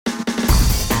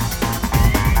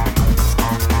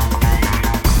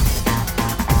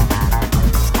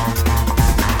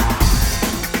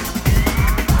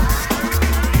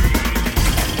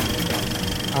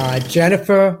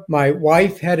Jennifer, my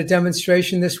wife, had a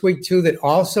demonstration this week too that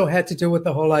also had to do with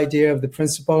the whole idea of the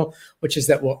principle, which is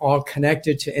that we're all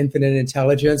connected to infinite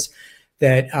intelligence,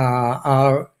 that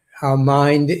our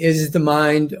mind is the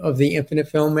mind of the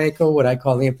infinite filmmaker, what I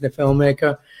call the infinite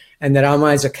filmmaker, and that our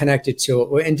minds are connected to it.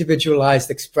 We're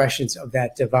individualized expressions of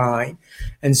that divine.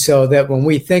 And so that when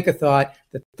we think a thought,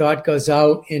 the thought goes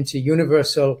out into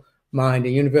universal mind. A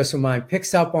universal mind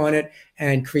picks up on it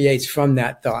and creates from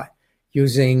that thought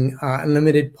using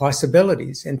unlimited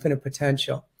possibilities, infinite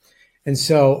potential. And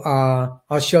so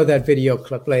I'll show that video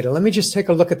clip later. Let me just take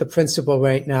a look at the principle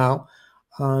right now.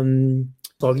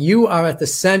 Well, you are at the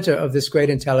center of this great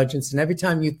intelligence, and every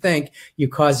time you think, you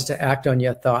cause it to act on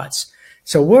your thoughts.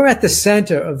 So we're at the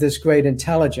center of this great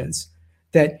intelligence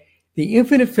that the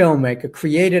infinite filmmaker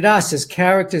created us as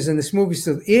characters in this movie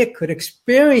so it could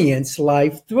experience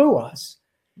life through us.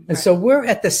 And so we're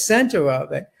at the center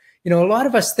of it. You know, a lot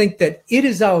of us think that it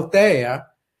is out there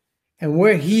and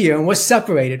we're here and we're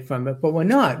separated from it, but we're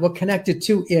not. We're connected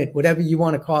to it, whatever you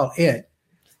want to call it.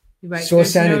 Right.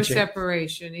 Source There's energy. no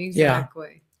separation.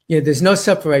 Exactly. Yeah, there's no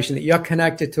separation, that you're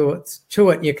connected to it,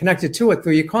 and you're connected to it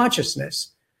through your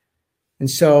consciousness. And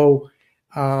so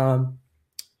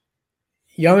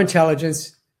your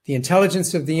intelligence, the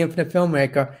intelligence of the infinite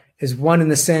filmmaker, is one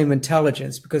and the same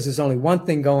intelligence, because there's only one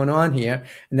thing going on here,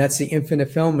 and that's the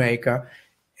infinite filmmaker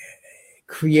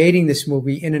creating this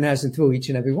movie in and as and through each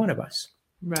and every one of us.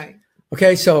 Right.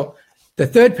 Okay, so the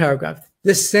third paragraph,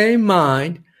 this same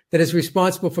mind that is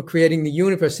responsible for creating the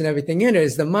universe and everything in it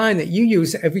is the mind that you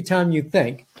use every time you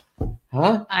think.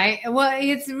 Huh? Well,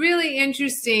 it's really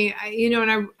interesting,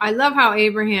 and I love how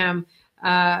Abraham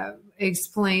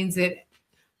explains it.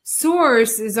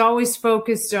 Source is always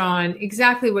focused on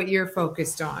exactly what you're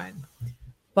focused on.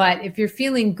 But if you're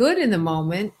feeling good in the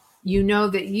moment, you know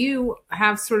that you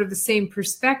have sort of the same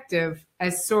perspective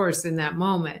as source in that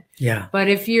moment. Yeah. But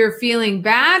if you're feeling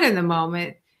bad in the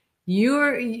moment,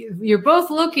 you're both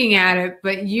looking at it,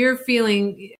 but you're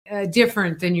feeling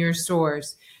different than your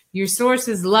source. Your source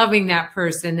is loving that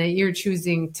person that you're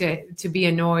choosing to be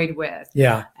annoyed with.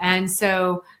 Yeah. And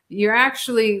so you're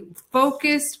actually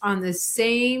focused on the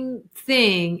same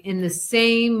thing in the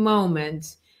same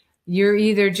moment. You're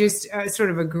either just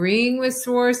sort of agreeing with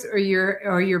source, or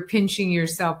you're pinching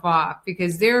yourself off,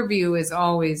 because their view is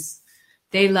always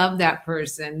they love that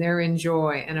person. They're in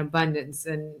joy and abundance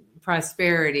and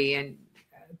prosperity and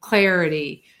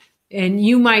clarity. And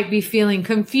you might be feeling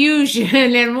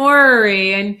confusion and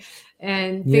worry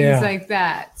and things like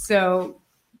that. So,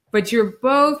 but you're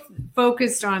both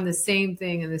focused on the same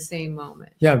thing in the same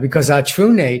moment. Yeah, because our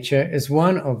true nature is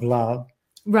one of love.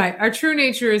 Right. Our true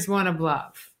nature is one of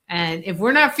love. And if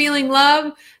we're not feeling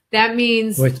love, that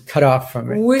means we're cut off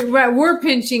from it. We're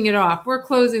pinching it off. We're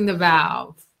closing the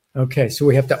valve. Okay, so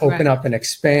we have to open up and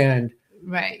expand.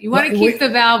 Right. You want to keep the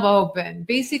valve open.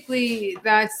 Basically,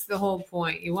 that's the whole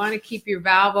point. You want to keep your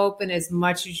valve open as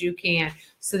much as you can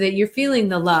so that you're feeling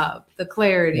the love, the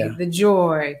clarity, the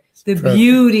joy, the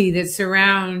beauty that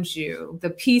surrounds you,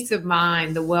 the peace of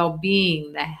mind, the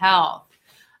well-being, the health.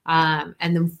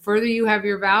 And the further you have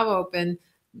your valve open,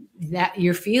 that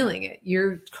you're feeling it.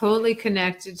 You're totally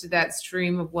connected to that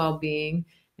stream of well-being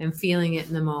and feeling it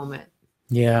in the moment.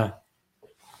 Yeah.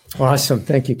 Awesome.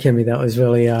 Thank you, Kimmy. That was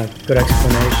really a good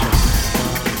explanation.